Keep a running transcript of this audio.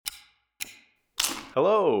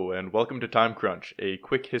Hello, and welcome to Time Crunch, a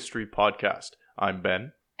quick history podcast. I'm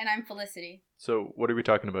Ben. And I'm Felicity. So, what are we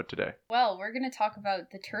talking about today? Well, we're going to talk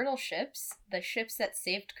about the turtle ships, the ships that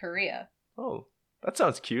saved Korea. Oh, that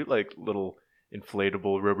sounds cute, like little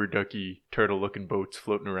inflatable, rubber ducky, turtle-looking boats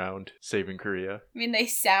floating around, saving Korea. I mean, they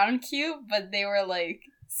sound cute, but they were,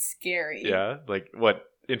 scary. Yeah, like what?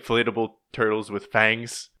 Inflatable turtles with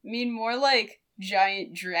fangs? I mean, more like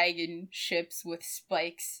giant dragon ships with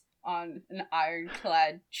spikes on an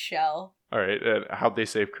ironclad shell. Alright, and how'd they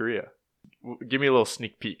save Korea? Give me a little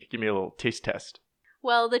sneak peek. Give me a little taste test.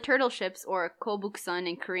 Well, the turtle ships, or Kobuksun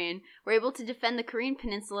in Korean, were able to defend the Korean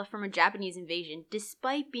peninsula from a Japanese invasion,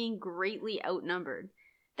 despite being greatly outnumbered.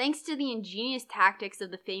 Thanks to the ingenious tactics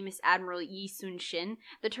of the famous Admiral Yi Sun-shin,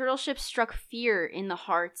 the turtle ships struck fear in the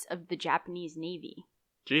hearts of the Japanese Navy.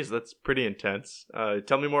 Jeez, that's pretty intense.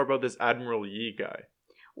 Tell me more about this Admiral Yi guy.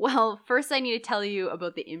 Well, first I need to tell you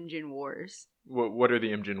about the Imjin Wars. What are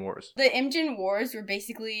the Imjin Wars? The Imjin Wars were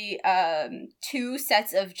basically two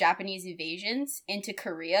sets of Japanese invasions into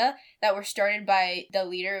Korea that were started by the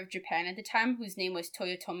leader of Japan at the time, whose name was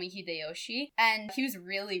Toyotomi Hideyoshi. And he was a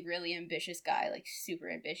really, really ambitious guy, like super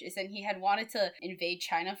ambitious. And he had wanted to invade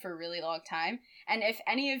China for a really long time. And if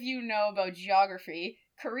any of you know about geography,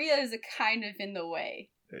 Korea is kind of in the way.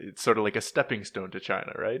 It's sort of like a stepping stone to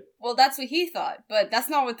China, right? Well, that's what he thought, but that's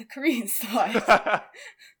not what the Koreans thought.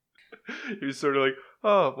 He was sort of like,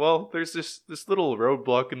 oh, well, there's this little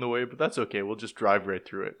roadblock in the way, but that's okay. We'll just drive right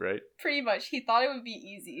through it, right? Pretty much. He thought it would be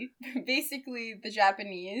easy. Basically, the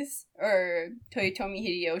Japanese, or Toyotomi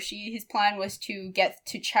Hideyoshi, his plan was to get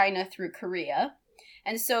to China through Korea.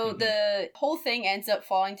 And so the whole thing ends up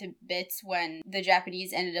falling to bits when the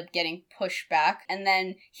Japanese ended up getting pushed back. And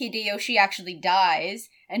then Hideyoshi actually dies,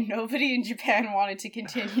 and nobody in Japan wanted to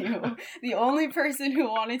continue. The only person who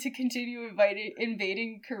wanted to continue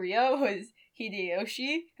invading Korea was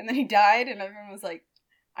Hideyoshi. And then he died, and everyone was like,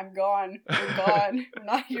 I'm gone. We're gone. We're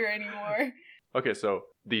not here anymore. Okay, so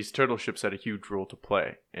these turtle ships had a huge role to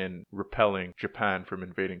play in repelling Japan from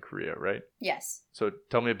invading Korea, right? Yes. So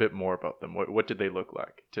tell me a bit more about them. What did they look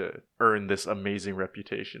like to earn this amazing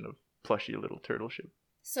reputation of plushy little turtle ship?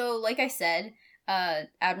 So, like I said,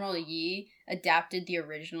 Admiral Yi adapted the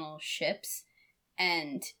original ships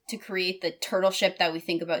and to create the turtle ship that we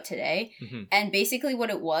think about today. Mm-hmm. And basically what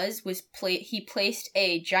it was he placed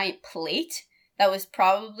a giant plate that was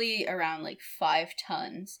probably around 5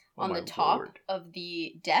 tons on the top of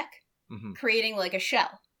the deck, creating like a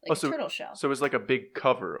shell, a turtle shell. So it was like a big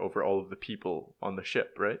cover over all of the people on the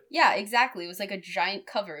ship, right? Yeah, exactly. It was like a giant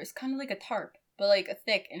cover. It was kind of like a tarp, but like a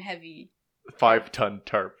thick and heavy 5-ton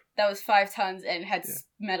tarp. That was 5 tons and had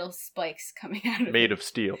metal spikes coming out of it. Made of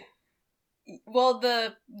steel. Well,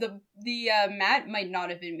 the mat might not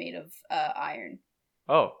have been made of iron.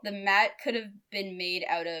 Oh. The mat could have been made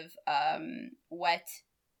out of wet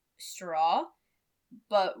straw,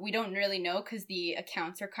 but we don't really know because the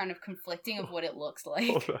accounts are kind of conflicting of what it looks like.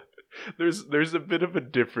 Hold on. There's a bit of a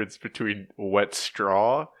difference between wet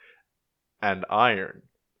straw and iron.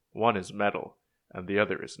 One is metal and the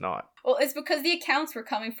other is not. Well, it's because the accounts were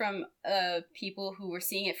coming from people who were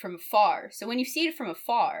seeing it from afar. So when you see it from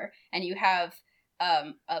afar and you have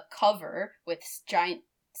a cover with giant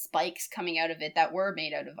spikes coming out of it that were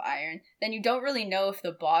made out of iron, then you don't really know if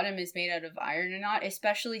the bottom is made out of iron or not,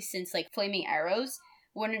 especially since flaming arrows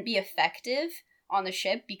wouldn't be effective on the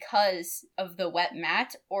ship because of the wet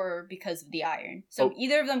mat or because of the iron. So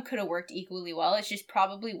either of them could have worked equally well. It just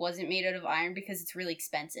probably wasn't made out of iron because it's really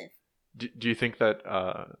expensive. Do you think that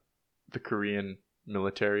the Korean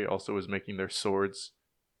military also was making their swords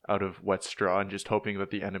out of wet straw and just hoping that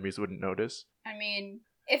the enemies wouldn't notice? I mean,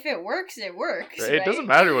 if it works, it works. Right? Right? It doesn't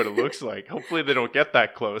matter what it looks like. Hopefully they don't get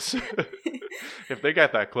that close. If they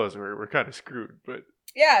get that close, we're kind of screwed. But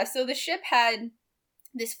yeah, so the ship had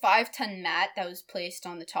this 5-ton mat that was placed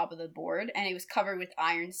on the top of the board, and it was covered with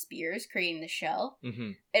iron spears, creating the shell.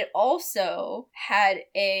 Mm-hmm. It also had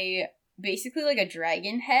basically like a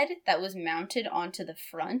dragon head that was mounted onto the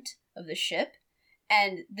front of the ship.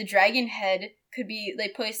 And the dragon head could be, they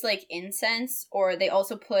placed incense, or they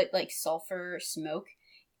also put sulfur smoke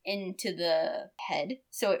into the head.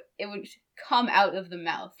 So it would come out of the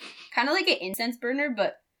mouth. Kind of like an incense burner,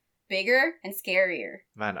 but bigger and scarier.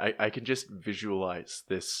 Man, I can just visualize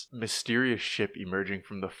this mysterious ship emerging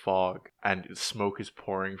from the fog, and smoke is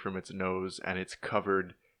pouring from its nose, and it's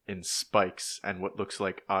covered in spikes and what looks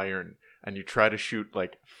like iron. And you try to shoot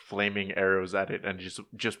flaming arrows at it and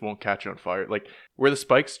just won't catch on fire. Were the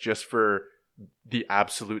spikes just for the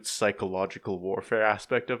absolute psychological warfare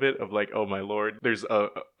aspect of it, of like, oh my lord, there's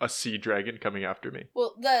a sea dragon coming after me.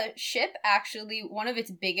 Well, the ship actually, one of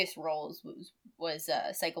its biggest roles was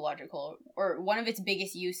psychological, or one of its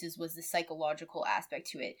biggest uses was the psychological aspect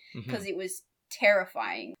to it, because it was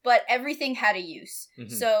terrifying. But everything had a use.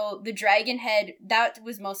 So the dragon head, that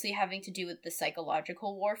was mostly having to do with the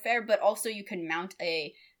psychological warfare, but also you could mount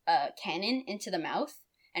a cannon into the mouth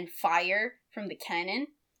and fire from the cannon.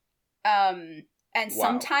 And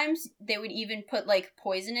sometimes they would even put like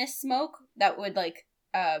poisonous smoke that would like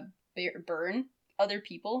burn other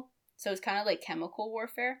people. So it's kind of like chemical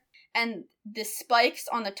warfare. And the spikes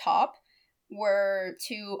on the top were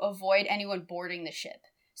to avoid anyone boarding the ship.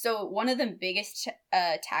 So one of the biggest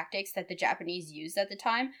tactics that the Japanese used at the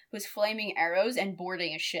time was flaming arrows and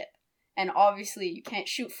boarding a ship. And obviously you can't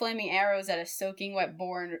shoot flaming arrows at a soaking wet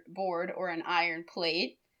board or an iron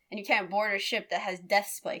plate. And you can't board a ship that has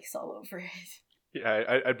death spikes all over it.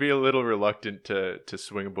 Yeah, I'd be a little reluctant to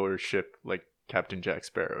swing aboard a ship like Captain Jack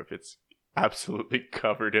Sparrow if it's absolutely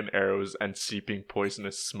covered in arrows and seeping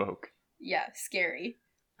poisonous smoke. Yeah, scary.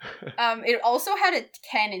 It also had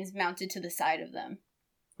cannons mounted to the side of them.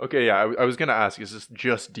 Okay, yeah, I was gonna ask, is this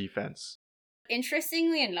just defense?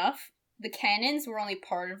 Interestingly enough, the cannons were only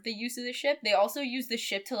part of the use of the ship. They also used the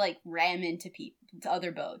ship to like ram into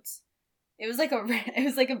other boats. It was like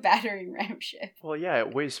a battering ram ship. Well, yeah,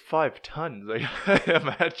 it weighs 5 tons. Like, I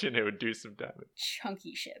imagine it would do some damage.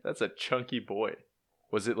 Chunky ship. That's a chunky boy.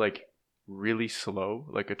 Was it like really slow,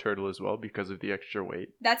 like a turtle as well, because of the extra weight?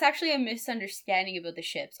 That's actually a misunderstanding about the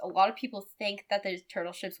ships. A lot of people think that the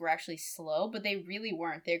turtle ships were actually slow, but they really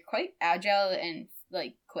weren't. They're quite agile and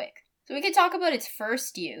like quick. So we could talk about its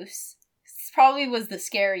first use. This probably was the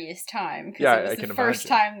scariest time, because it was the first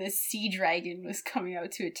time this sea dragon was coming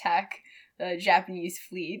out to attack the Japanese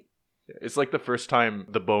fleet. It's like the first time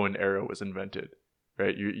the bow and arrow was invented,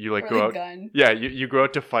 right? You like or go the out, gun. Yeah, you go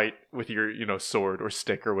out to fight with your sword or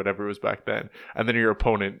stick or whatever it was back then, and then your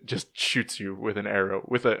opponent just shoots you with an arrow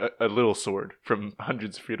with a little sword from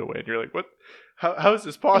hundreds of feet away, and you're like, what? How is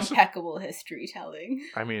this possible? Impeccable history telling.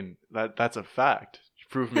 I mean, that's a fact.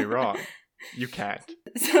 Prove me wrong. You can't.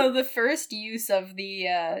 So the first use of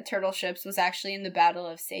the turtle ships was actually in the Battle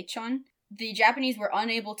of Seichon. The Japanese were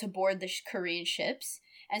unable to board the Korean ships,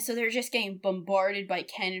 and so they were just getting bombarded by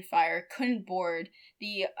cannon fire, couldn't board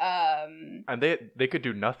the And they could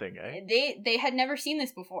do nothing, eh? They had never seen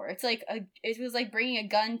this before. It's like it was like bringing a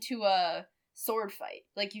gun to a sword fight,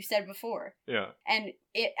 like you said before. Yeah. And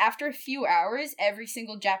after a few hours, every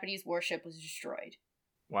single Japanese warship was destroyed.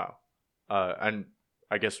 Wow. And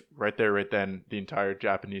I guess right then, the entire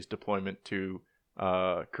Japanese deployment to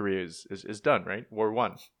Korea is done, right? War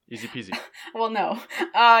 1. Easy peasy. Well, no.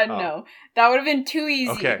 No. That would have been too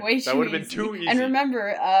easy. Okay, Way too easy. that would have been too easy. And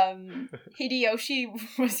remember, Hideyoshi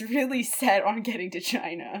was really set on getting to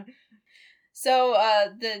China. So,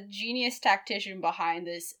 the genius tactician behind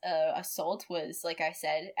this assault was, like I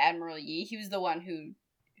said, Admiral Yi. He was the one who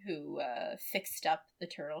fixed up the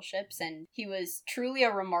turtle ships, and he was truly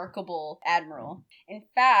a remarkable admiral. In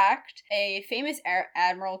fact, a famous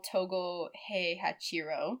admiral, Togo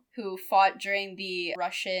Heihachiro, who fought during the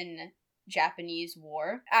Russian-Japanese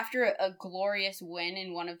War, after a glorious win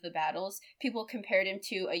in one of the battles, people compared him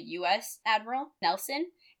to a U.S. admiral, Nelson,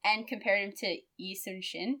 and compared him to Yi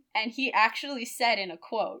Sun-shin. And he actually said in a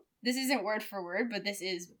quote, this isn't word for word, but this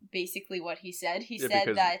is basically what he said. He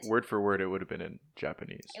said that... word for word, it would have been in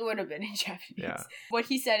Japanese. It would have been in Japanese. Yeah. What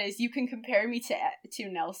he said is, you can compare me to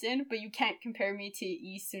Nelson, but you can't compare me to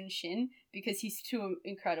Yi Sun-shin because he's too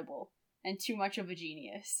incredible and too much of a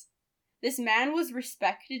genius. This man was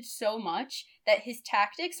respected so much that his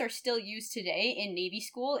tactics are still used today in Navy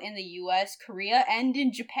school in the US, Korea, and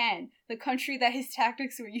in Japan, the country that his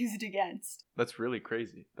tactics were used against. That's really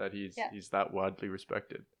crazy that he's that widely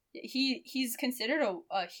respected. He's considered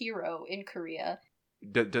a hero in Korea.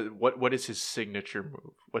 What is his signature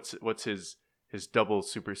move? What's his double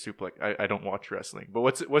super suplex? I don't watch wrestling, but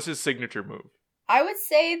what's his signature move? I would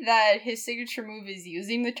say that his signature move is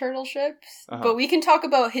using the turtle ships, but we can talk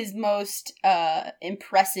about his most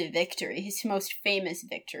impressive victory, his most famous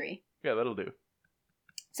victory. Yeah, that'll do.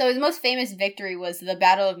 So his most famous victory was the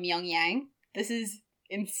Battle of Myeongyang. This is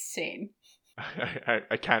insane.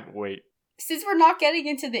 I can't wait. Since we're not getting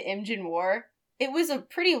into the Imjin War, it was a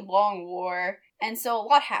pretty long war, and so a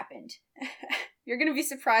lot happened. You're going to be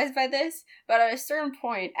surprised by this, but at a certain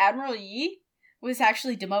point, Admiral Yi was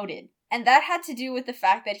actually demoted. And that had to do with the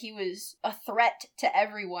fact that he was a threat to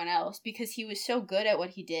everyone else because he was so good at what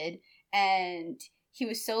he did, and he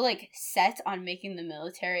was so, set on making the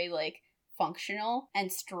military, functional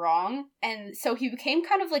and strong. And so he became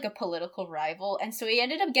kind of like a political rival. And so he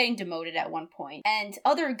ended up getting demoted at one point. And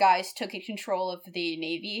other guys took control of the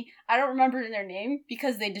Navy. I don't remember their name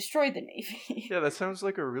because they destroyed the Navy. Yeah, that sounds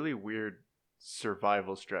like a really weird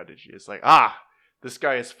survival strategy. It's like, this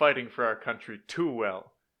guy is fighting for our country too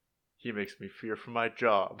well. He makes me fear for my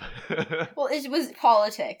job. Well, it was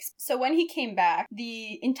politics. So when he came back,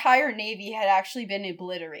 the entire Navy had actually been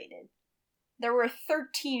obliterated. There were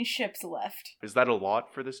 13 ships left. Is that a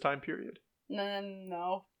lot for this time period?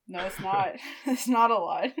 No, it's not. It's not a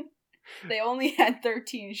lot. They only had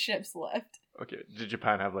 13 ships left. Okay, did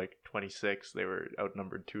Japan have like 26? They were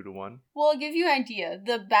outnumbered 2-1? Well, I'll give you an idea.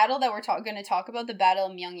 The battle that we're going to talk about, the Battle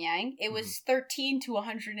of Myeongyang, it was 13 to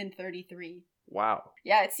 133. Wow.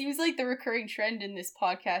 Yeah, it seems like the recurring trend in this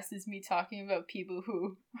podcast is me talking about people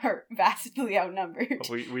who are vastly outnumbered.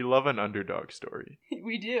 We love an underdog story.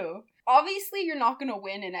 We do. Obviously, you're not going to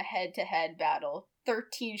win in a head-to-head battle.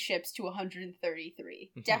 13 ships to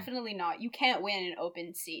 133. Definitely not. You can't win in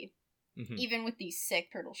open sea, even with these sick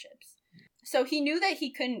turtle ships. So he knew that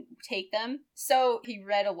he couldn't take them, so he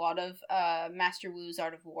read a lot of Master Wu's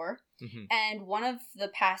Art of War. And one of the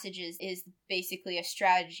passages is basically a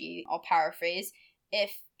strategy. I'll paraphrase.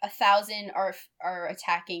 If 1,000 are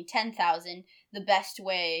attacking 10,000, the best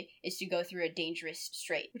way is to go through a dangerous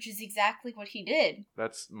strait, which is exactly what he did.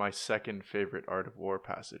 That's my second favorite Art of War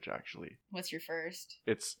passage, actually. What's your first?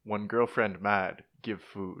 It's when girlfriend mad, give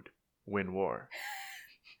food, win war.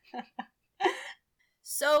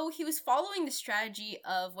 So he was following the strategy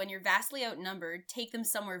of when you're vastly outnumbered, take them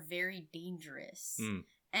somewhere very dangerous.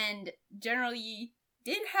 And generally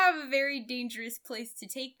did have a very dangerous place to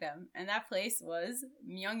take them, and that place was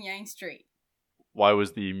Myeongyang Strait. Why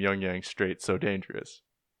was the Myeongyang Strait so dangerous?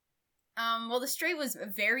 Well, the strait was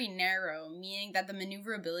very narrow, meaning that the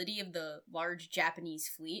maneuverability of the large Japanese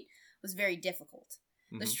fleet was very difficult.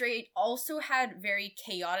 The strait also had very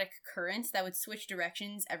chaotic currents that would switch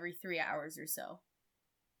directions every 3 hours or so.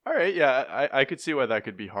 Alright, yeah, I could see why that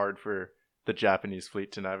could be hard for the Japanese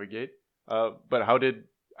fleet to navigate. But how did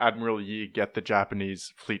Admiral Yi get the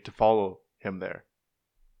Japanese fleet to follow him there?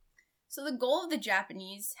 So the goal of the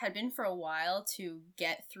Japanese had been for a while to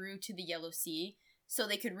get through to the Yellow Sea so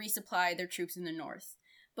they could resupply their troops in the north.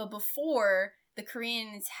 But before, the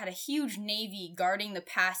Koreans had a huge navy guarding the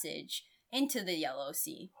passage into the Yellow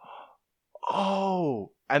Sea.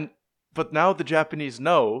 Oh, but now the Japanese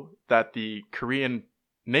know that the Korean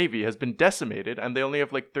Navy has been decimated and they only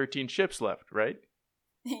have like 13 ships left, right?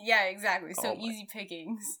 Yeah, exactly. So easy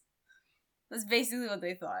pickings. That's basically what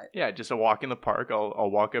they thought. Yeah, just a walk in the park.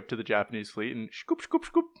 I'll walk up to the Japanese fleet and scoop, scoop,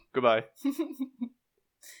 scoop. Goodbye.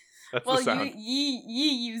 That's the sound. Yi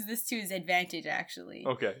used this to his advantage, actually.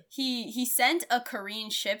 Okay. He sent a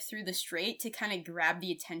Korean ship through the strait to kind of grab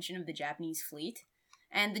the attention of the Japanese fleet.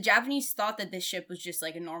 And the Japanese thought that this ship was just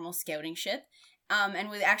like a normal scouting ship. And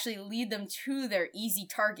would actually lead them to their easy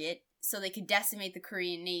target so they could decimate the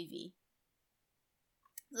Korean Navy.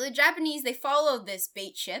 So the Japanese, they followed this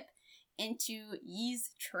bait ship into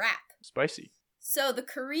Yi's trap. Spicy. So the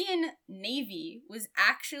Korean Navy was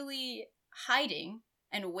actually hiding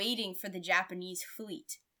and waiting for the Japanese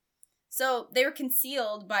fleet. So they were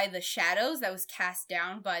concealed by the shadows that was cast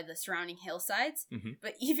down by the surrounding hillsides.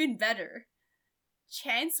 But even better,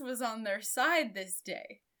 chance was on their side this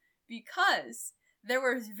day because there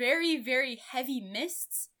were very, very heavy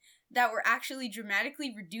mists that were actually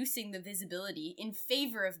dramatically reducing the visibility in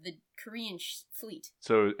favor of the Korean fleet.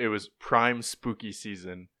 So it was prime spooky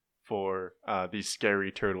season for these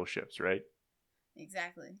scary turtle ships, right?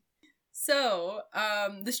 Exactly. So,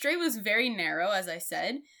 the strait was very narrow, as I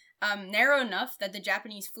said. Narrow enough that the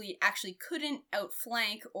Japanese fleet actually couldn't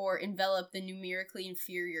outflank or envelop the numerically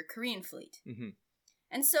inferior Korean fleet.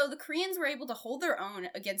 And so the Koreans were able to hold their own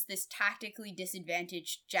against this tactically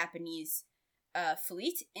disadvantaged Japanese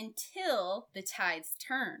fleet until the tides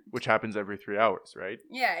turned. Which happens every 3 hours, right?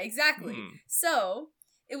 Yeah, exactly. So,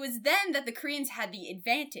 it was then that the Koreans had the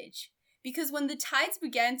advantage. Because when the tides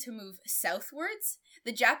began to move southwards,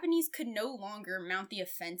 the Japanese could no longer mount the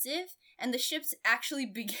offensive, and the ships actually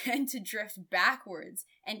began to drift backwards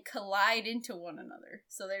and collide into one another.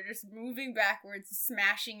 So they're just moving backwards,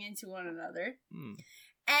 smashing into one another.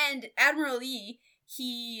 And Admiral Yi,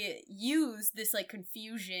 he used this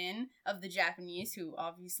confusion of the Japanese, who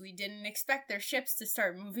obviously didn't expect their ships to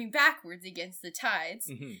start moving backwards against the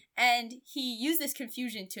tides. And he used this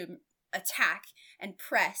confusion to attack and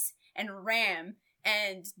press and ram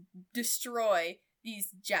and destroy these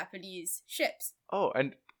Japanese ships. Oh,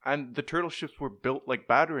 and the turtle ships were built like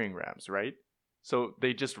battering rams, right? So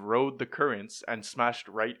they just rode the currents and smashed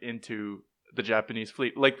right into the Japanese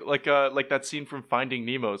fleet, like that scene from Finding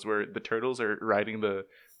Nemo's where the turtles are riding the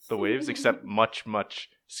waves, except much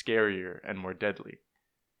scarier and more deadly.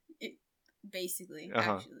 Basically,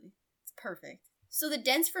 Uh-huh. actually, it's perfect. So the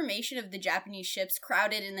dense formation of the Japanese ships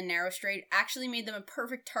crowded in the narrow strait actually made them a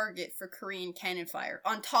perfect target for Korean cannon fire,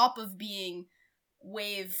 on top of being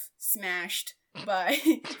wave smashed by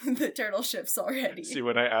the turtle ships already. See,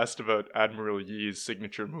 when I asked about Admiral Yi's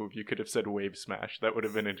signature move, you could have said wave smash. That would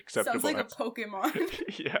have been an acceptable Sounds like answer. a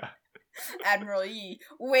Pokemon. Yeah. Admiral Yi,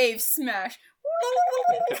 wave smash.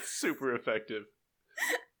 It's super effective.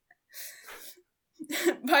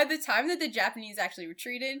 By the time that the Japanese actually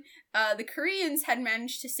retreated, the Koreans had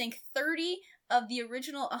managed to sink 30 of the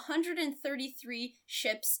original 133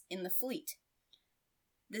 ships in the fleet.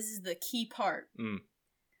 This is the key part.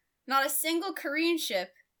 Not a single Korean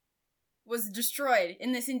ship was destroyed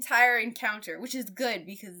in this entire encounter, which is good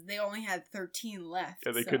because they only had 13 left.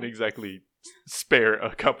 Yeah, they couldn't exactly spare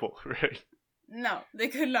a couple, right? No, they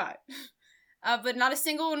could not. But not a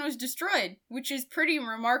single one was destroyed, which is pretty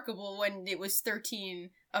remarkable when it was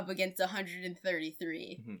 13 up against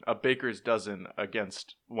 133. Mm-hmm. A baker's dozen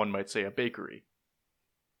against, one might say, a bakery.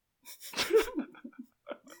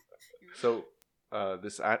 So,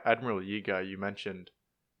 this Admiral Yi guy, you mentioned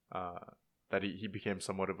that he became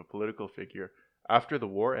somewhat of a political figure. After the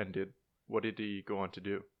war ended, what did he go on to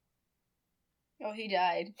do? Oh, he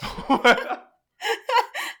died.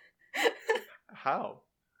 How?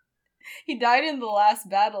 He died in the last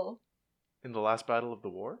battle. In the last battle of the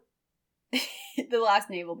war? The last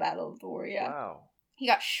naval battle of the war, yeah. Wow. He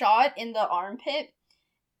got shot in the armpit,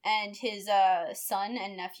 and his son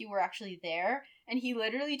and nephew were actually there, and he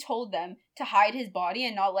literally told them to hide his body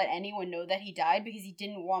and not let anyone know that he died because he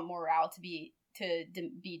didn't want morale to be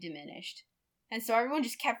diminished. And so everyone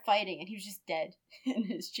just kept fighting, and he was just dead in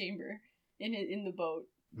his chamber, in the boat.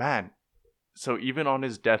 Man, so even on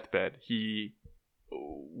his deathbed, he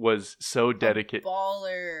was so dedicated.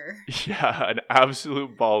 Baller. Yeah, an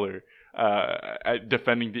absolute baller at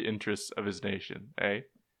defending the interests of his nation, eh?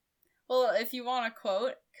 Well, if you want a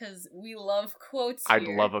quote, because we love quotes I'd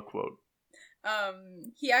here. love a quote.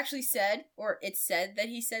 He actually said, or it said that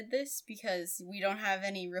he said this, because we don't have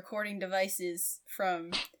any recording devices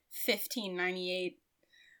from 1598.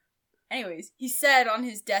 Anyways, he said on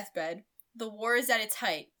his deathbed, "The war is at its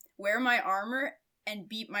height. Wear my armor and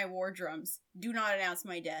beat my war drums. Do not announce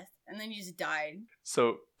my death." And then he just died.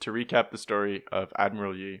 So, to recap the story of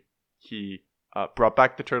Admiral Yi, he brought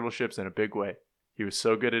back the turtle ships in a big way. He was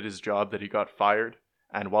so good at his job that he got fired,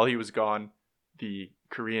 and while he was gone, the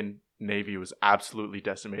Korean Navy was absolutely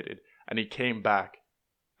decimated, and he came back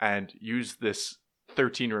and used this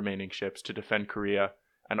 13 remaining ships to defend Korea,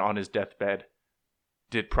 and on his deathbed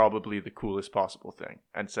did probably the coolest possible thing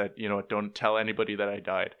and said, you know what, don't tell anybody that I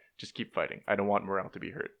died. Just keep fighting. I don't want morale to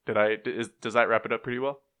be hurt. Does that wrap it up pretty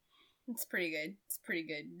well? It's pretty good. It's a pretty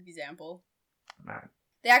good example. Man.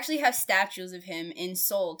 They actually have statues of him in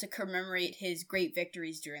Seoul to commemorate his great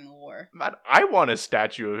victories during the war. Man, I want a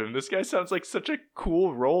statue of him. This guy sounds like such a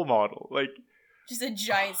cool role model. Like, just a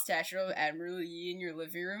giant statue of Admiral Yi in your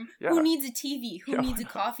living room. Yeah. Who needs a TV? Who Yeah, needs a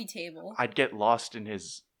coffee table? I'd get lost in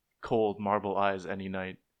his cold marble eyes any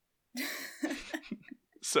night.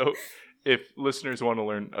 So, if listeners want to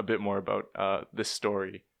learn a bit more about this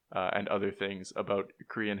story and other things about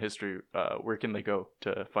Korean history, where can they go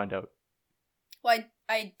to find out? Well,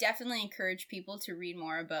 I definitely encourage people to read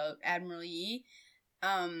more about Admiral Yi.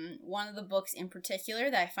 One of the books in particular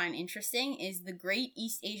that I find interesting is The Great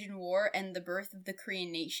East Asian War and the Birth of the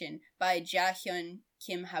Korean Nation by Ja-hyun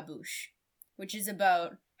Kim Habush, which is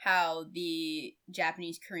about how the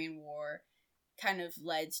Japanese-Korean War kind of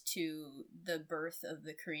led to the birth of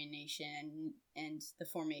the Korean nation and the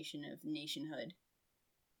formation of nationhood.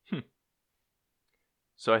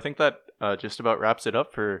 So I think that just about wraps it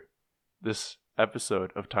up for this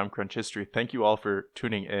episode of Time Crunch History. Thank you all for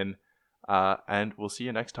tuning in, and we'll see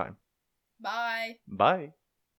you next time. Bye! Bye!